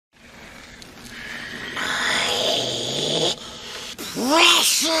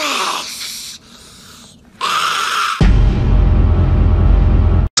restless.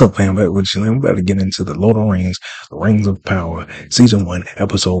 What's up, fam? Back with you. We about to get into the Lord of the Rings, The Rings of Power, Season 1,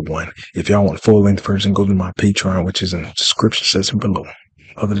 Episode 1. If y'all want a full-length version, go to my Patreon, which is in the description section below.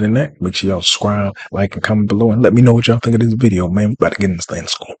 Other than that, make sure y'all subscribe, like, and comment below, and let me know what y'all think of this video, man. We about to get into this thing.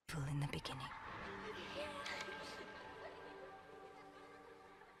 School. In the beginning.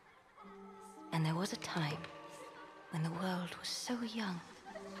 And there was a time when the world was so young,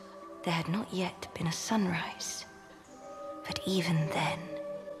 there had not yet been a sunrise. But even then,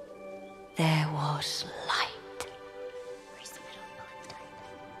 there was light.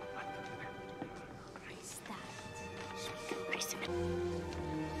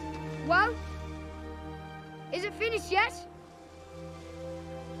 Well, is it finished yet?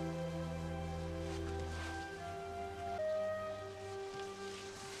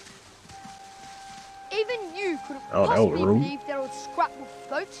 Even you couldn't possibly believe their old scrap would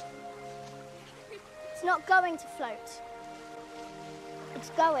float. It's not going to float. It's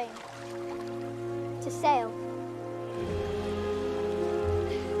going to sail.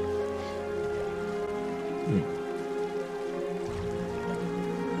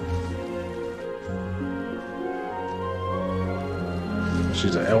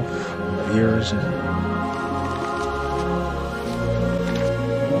 She's an elf. Ears.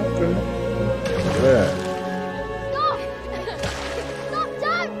 Okay. Yeah. Stop! Stop,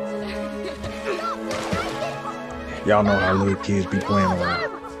 don't! Stop, Y'all know how little kids be playing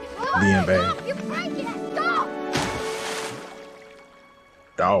around, being bad. You're breaking it! Stop!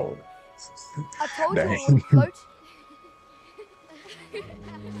 Dog. I told you Dang. it would float.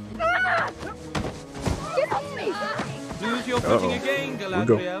 Get off me! Lose your footing again,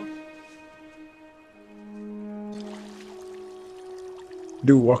 Galadriel.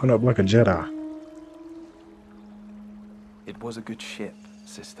 Dude walking up like a Jedi. It was a good ship,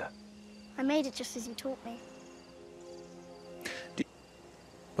 sister. I made it just as you taught me.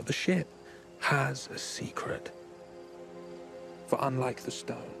 But the ship has a secret. For unlike the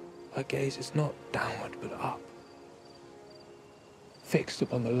stone, her gaze is not downward but up, fixed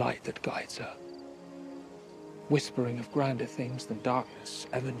upon the light that guides her, whispering of grander things than darkness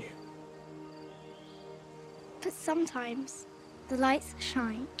ever knew. But sometimes, the lights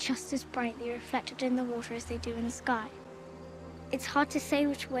shine just as brightly reflected in the water as they do in the sky. It's hard to say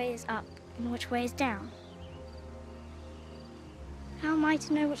which way is up and which way is down. How am I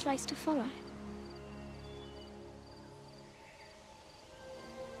to know which lights to follow?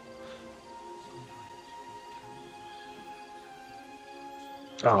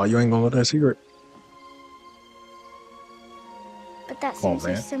 Oh, you ain't gonna let that secret? But that Come on, seems so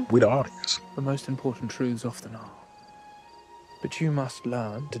man. simple. We the audience. The most important truths often are. But you must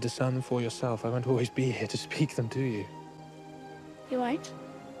learn to discern them for yourself. I won't always be here to speak them to you. You won't?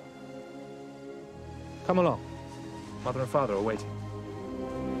 Come along. Mother and father are waiting.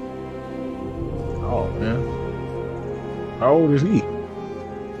 Oh, man. How old is he?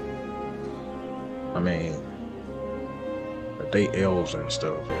 I mean, they elves and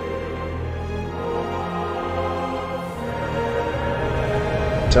stuff.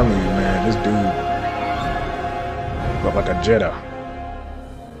 I'm telling you, man, this dude look like a Jedi.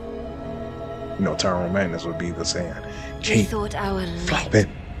 You know, Tyrone Magnus would be the saying. We Keep thought our light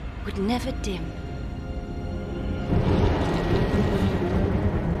flapping. would never dim.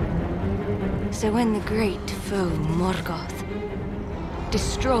 So when the great foe Morgoth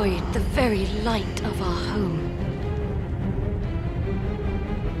destroyed the very light of our home,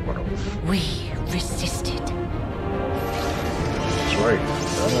 we resisted. That's right.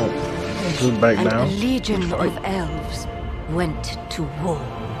 Just back And down. a legion That's right. of elves went to war.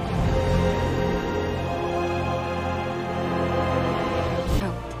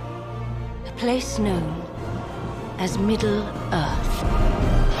 Felt a place known as Middle Earth.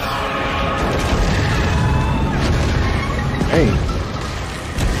 Hey,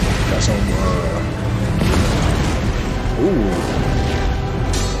 got some, ooh,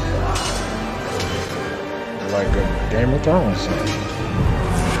 like a Game of Thrones.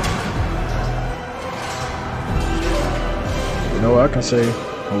 You know, I can say,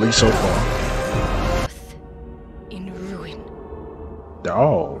 at least so far. In ruin.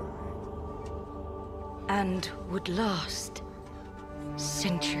 Dog. And would last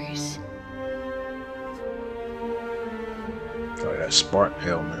centuries. Like that Spartan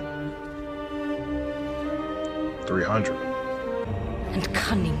helmet. 300. And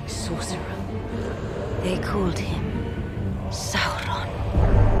cunning sorcerer. They called him Sauron.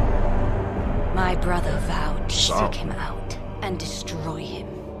 My brother vowed to seek him out and destroy him.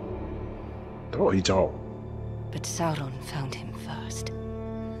 Oh, he tall. But Sauron found him first.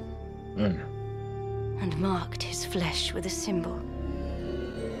 And marked his flesh with a symbol.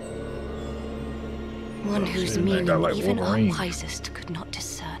 One whose meaning even our wisest could not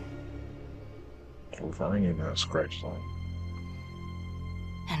discern. Wolverine got scratched on.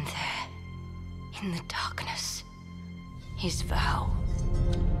 And there, in the darkness, his vow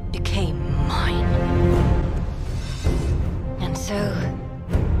became mine. And so,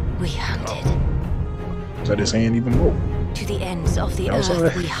 we hunted. Is that his hand even more? To the ends of the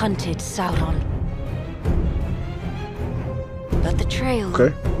earth, we hunted Sauron. But the trail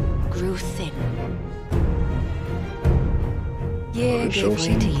grew thin. Year gave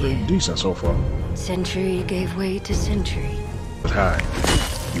way to year. Decent so far. Century gave way to century. He was high.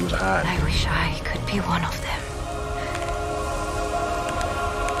 He was high. I wish I could be one of them.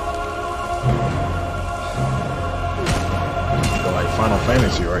 Feel like Final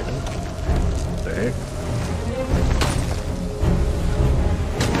Fantasy right now. What the heck?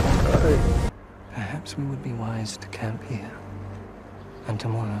 Perhaps we would be wise to camp here, and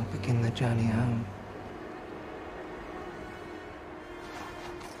tomorrow begin the journey home.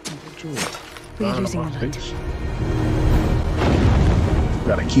 We're losing the light. We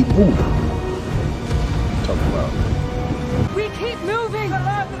gotta keep moving. Talk about. We keep moving!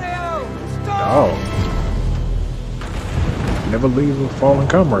 Galadriel! Oh. Never leave a fallen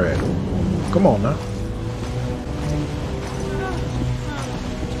comrade. Come on now.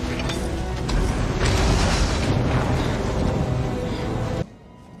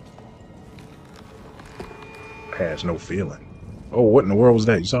 Has no feeling. Oh, what in the world was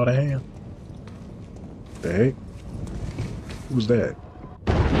that? You saw the hand? The heck? Who's that?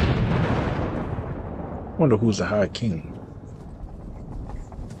 Wonder who's the High King.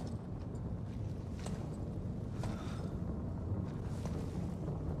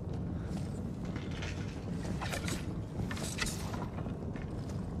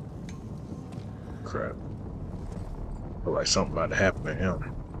 Crap. Look like something about to happen to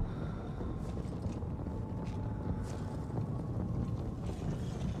him.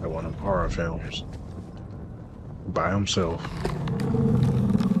 Like one of them horror films. By himself.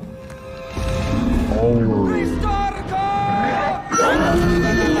 Oh.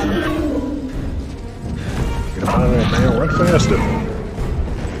 Get him out of there, man. Run faster.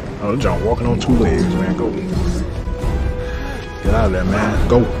 Oh, John walking on two legs, man. Go. Get out of there, man.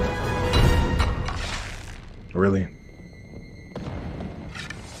 Go. Really?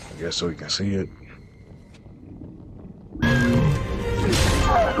 I guess so you can see it.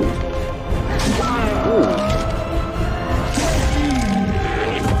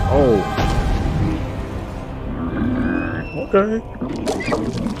 Oh. Okay.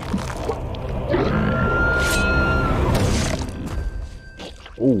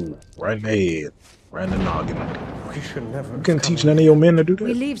 Ooh, right in the head. Right in the noggin. We should never. You couldn't teach none of your men to do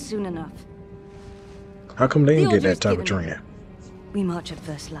We that? leave soon enough. How come they didn't get order's that type of given. training? We march at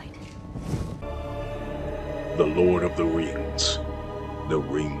first light. The Lord of the Rings. The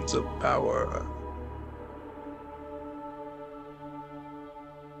Rings of Power.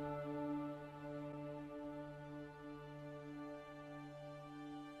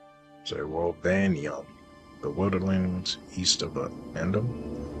 Zerobanium, the Wilderlands east of Endom.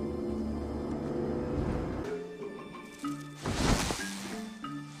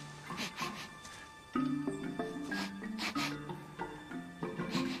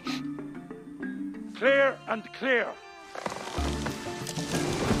 Clear and clear.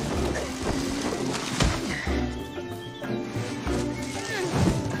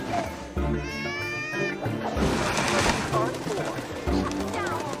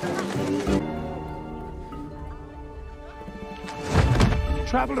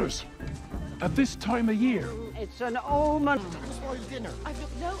 Travelers, at this time of year, It's an omen. I've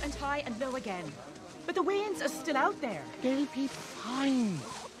looked low and high and low again. But the winds are still out there. They'll be fine.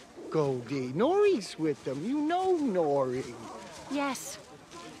 Goldie, Nori's with them. You know Nori. Yes,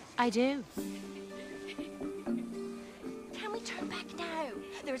 I do. Can we turn back now?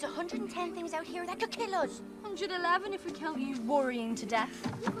 There's 110 things out here that could kill us. 111 if we count you worrying to death.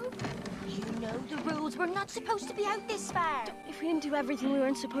 You know the rules. We're not supposed to be out this far. If we didn't do everything we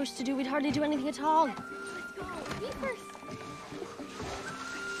weren't supposed to do, we'd hardly do anything at all. Let's go. Me first.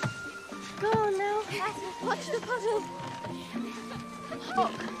 Go on now. Watch the puddle. Oh.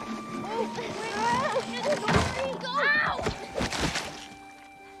 Ow!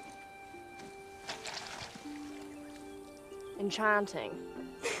 Enchanting.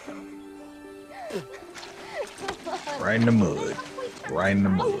 Right in the mud. Right in the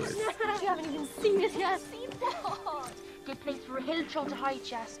mud. You haven't even seen it yet. Seen what? Good place for a hill troll to hide,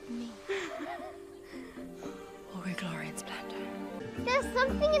 just me. Glory, glory, and splendor. There's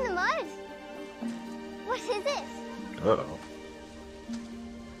something in the mud. What is it? Uh-oh.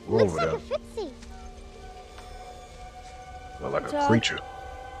 Go Looks over like there. a footsie. Look like a Dog. creature.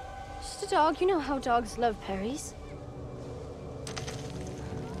 Just a dog. You know how dogs love Perry's.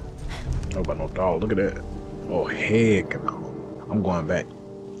 No about no dog. Look at that. Oh, heck no. I'm going back.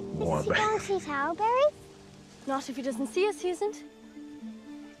 I'm going Is he back. going to Tarberry? Not if he doesn't see us, he isn't.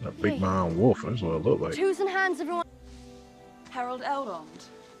 A big mountain wolf. That's what it looked like. Twos and hands, everyone. Harold Elrond.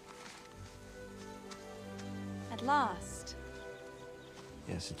 At last.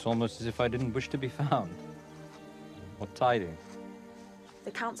 Yes, it's almost as if I didn't wish to be found. What tidings?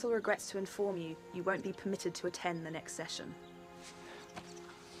 The council regrets to inform you, you won't be permitted to attend the next session.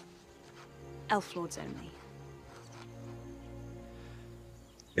 Elf Lords only.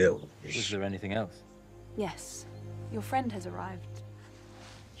 Is there anything else? Yes. Your friend has arrived.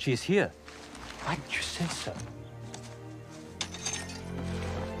 She is here. Why didn't you say so?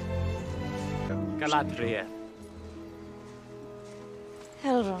 Galadriel.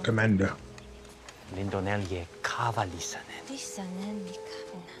 Elrond. Commander. Lindonelje Kavalisanen. Lisanen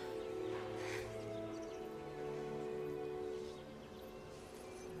mikavna.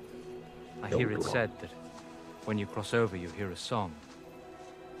 I hear it said that when you cross over, you hear a song,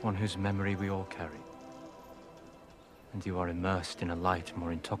 one whose memory we all carry. And you are immersed in a light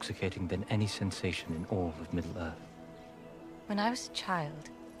more intoxicating than any sensation in all of Middle-earth. When I was a child,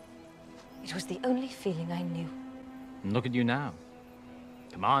 it was the only feeling I knew. And look at you now.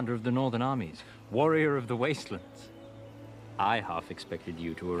 Commander of the Northern Armies, warrior of the Wastelands. I half expected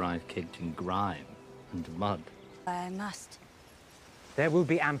you to arrive caked in grime and mud. I must. There will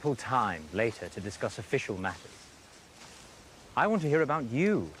be ample time later to discuss official matters. I want to hear about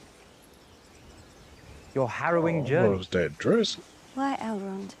you. Your harrowing journey. What was that dress? Why,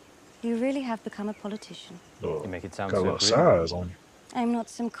 Elrond? You really have become a politician. Oh, You make it sound got a so little grim. size on you. I'm not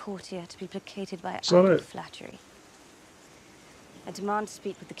some courtier to be placated by Saw idle that. flattery. I demand to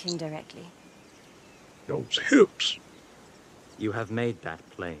speak with the king directly. Those hips. You have made that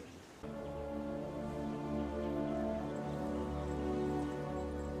plain.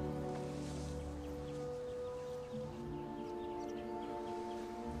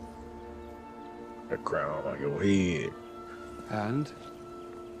 A crown on your head. And,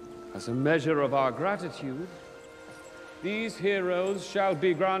 as a measure of our gratitude, these heroes shall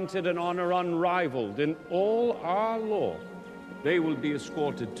be granted an honor unrivaled in all our lore. They will be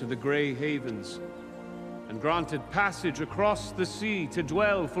escorted to the Grey Havens and granted passage across the sea to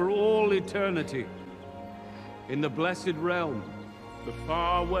dwell for all eternity in the Blessed Realm, the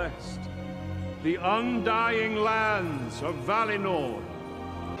Far West, the undying lands of Valinor.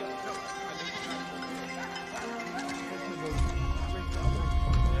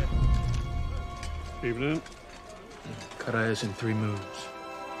 Evening. Karaya's in 3 moves.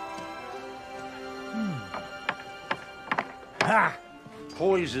 Ha!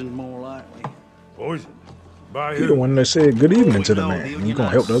 Poisoned, more likely. Poisoned? By You're the one that said good evening to the man. You gonna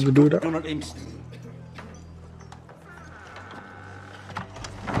help the other dude out? Done it instant.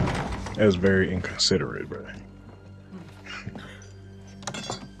 That's very inconsiderate, bro.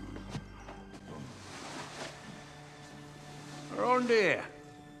 Around here.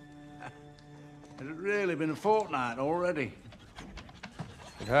 Has it really been a fortnight already?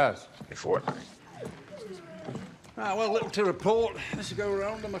 It has. A fortnight. Ah, well, little to report. Let's go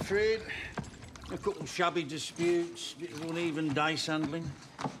around, I'm afraid. A couple shabby disputes, bit of uneven dice handling.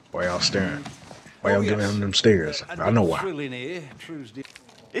 Why y'all staring? Why y'all giving him them stares? I know why. Thrilling here, truth's the...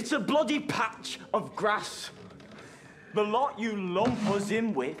 It's a bloody patch of grass. The lot you lump us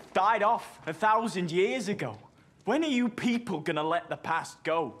in with died off 1,000 years ago. When are you people gonna let the past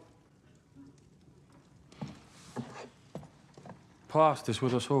go? Past is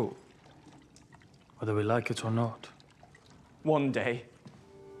with us all, whether we like it or not. One day.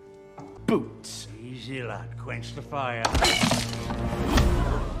 Boots. Easy, lad. Quench the fire.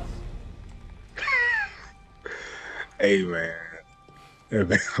 Hey, man. Hey,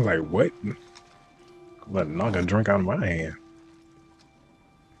 man. I'm like, what? I'm about to knock a drink out of my hand.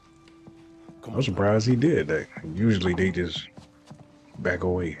 I'm surprised he did that. Usually they just back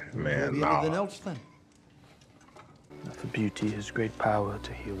away. Man, Maybe anything nah. else then? For beauty has great power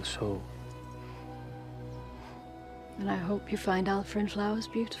to heal the soul. And I hope you find Alfrin flowers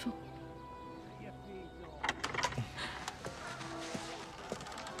beautiful.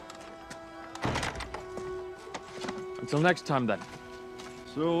 Until next time, then.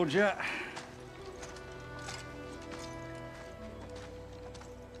 Soldier.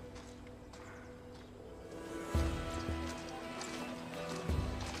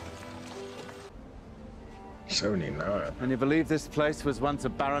 79. And you believe this place was once a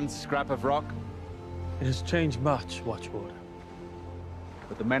barren scrap of rock? It has changed much, Watchwarder.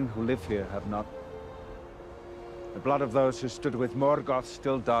 But the men who live here have not. The blood of those who stood with Morgoth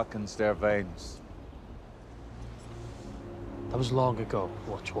still darkens their veins. That was long ago,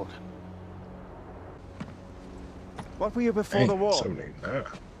 Watchwarder. What were you before the war? 79.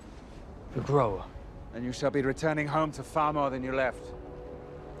 A grower. And you shall be returning home to far more than you left.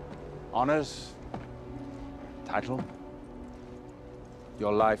 Honors, title.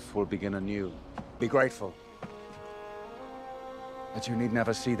 Your life will begin anew. Be grateful. But you need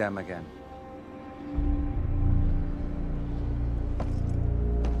never see them again.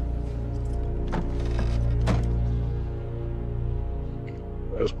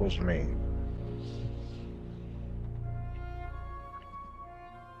 What is supposed to mean?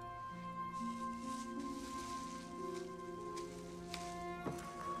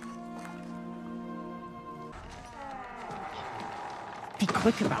 Be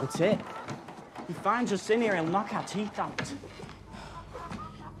quick about it. He finds us in here, he'll knock our teeth out.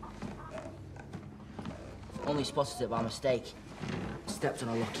 Only spotted it by mistake. Stepped on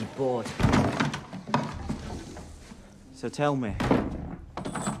a lucky board. So tell me,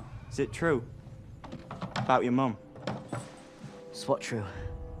 is it true about your mum? It's what true?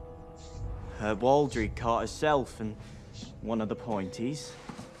 Her Waldry caught herself and one of the pointies.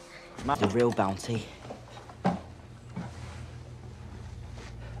 The real bounty.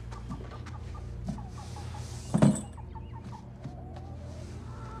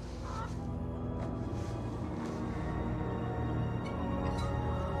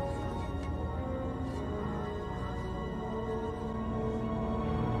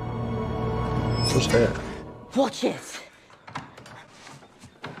 What's that? Watch it!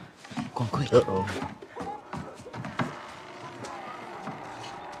 Go on, quick. Uh-oh.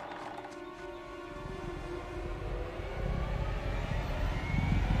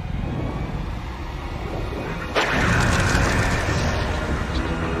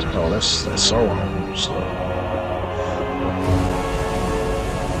 Oh, that's Sauron. So.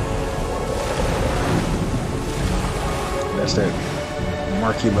 That's that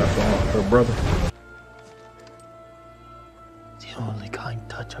mark he left on her brother. The only kind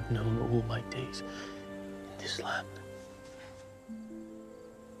touch I've known all my days in this land.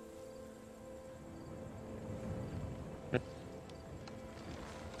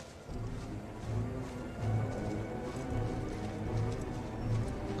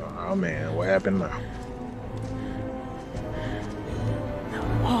 Oh man, what happened now?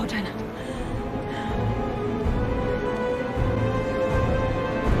 Oh, Dinah.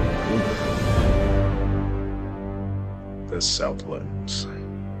 The Southlands.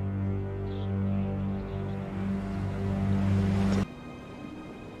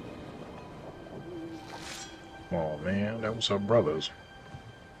 Oh man, that was her brothers.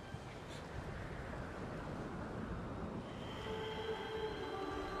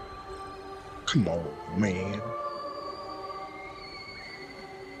 Come on, man.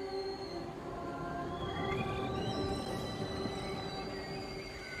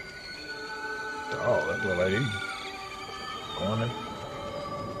 Oh, that little lady going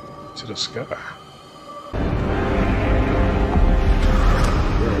to the sky.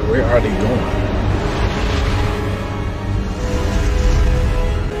 Where are they going?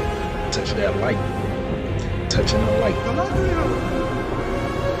 Touch that light. Touching the light.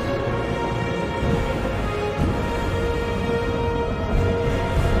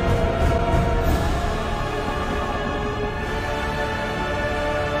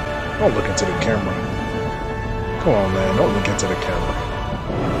 Don't look into the camera. Come on, man. Don't look into the camera.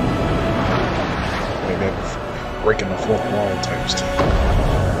 Maybe breaking the fourth wall type stuff.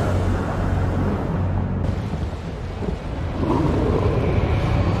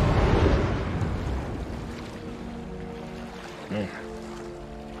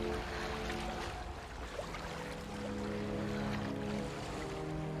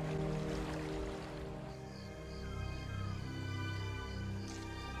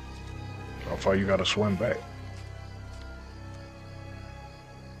 How far you gotta swim back?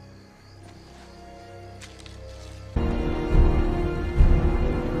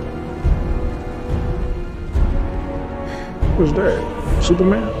 Who's that?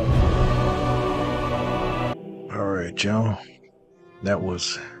 Superman? Alright, y'all. That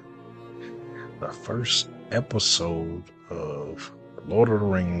was the first episode of Lord of the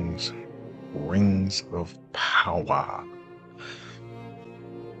Rings, Rings of Power.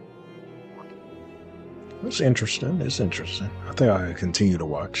 It's interesting. It's interesting. I think I continue to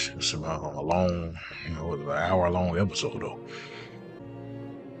watch. It's about a long, it was an hour-long episode though.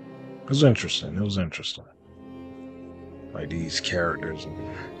 It was interesting. It was interesting. like these characters and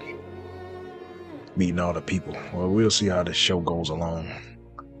meeting all the people. Well, we'll see how this show goes along,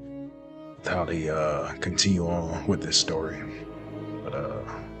 how they continue on with this story. But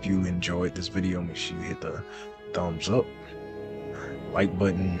if you enjoyed this video, make sure you hit the thumbs up, like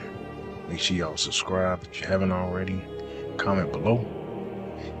button, make sure y'all subscribe if you haven't already, comment below,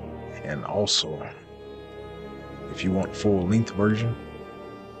 and also if you want full-length version,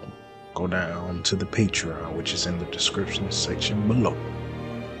 go down to the Patreon, which is in the description section below.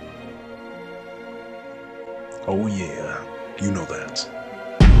 Oh yeah, you know that.